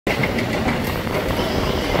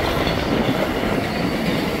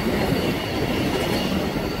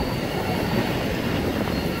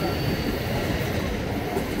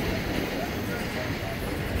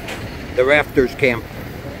the Rafters camp.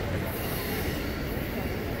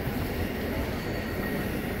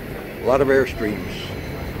 A lot of airstreams.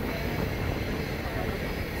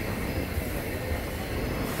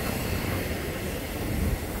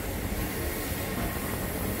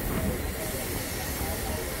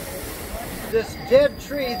 This dead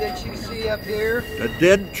tree that you see up here. The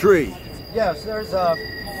dead tree. Yes,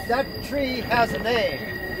 that tree has a name.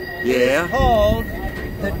 Yeah. It's called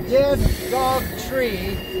the dead dog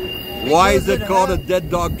tree. Why is it called a dead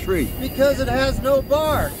dog tree? Because it has no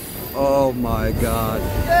bark. Oh my God.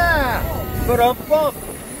 Yeah, but I'm bump.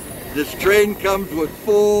 This train comes with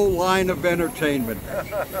full line of entertainment.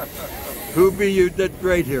 Hoobie, you did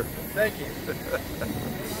great here. Thank you.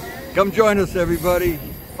 Come join us, everybody.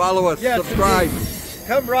 Follow us, yes, subscribe. Indeed.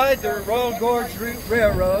 Come ride the Royal Gorge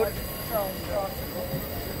Railroad.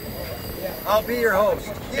 I'll be your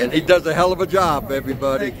host. And he does a hell of a job,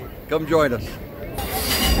 everybody. Come join us.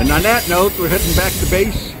 And on that note, we're heading back to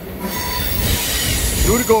base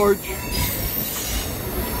through the gorge.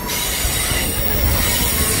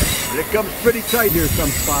 And it comes pretty tight here some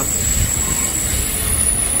spots.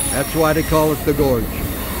 That's why they call it the gorge.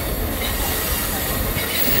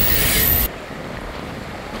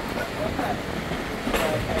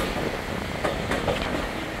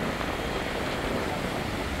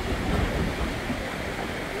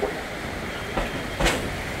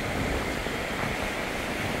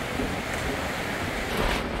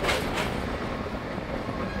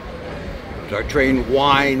 Our train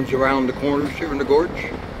winds around the corners here in the gorge.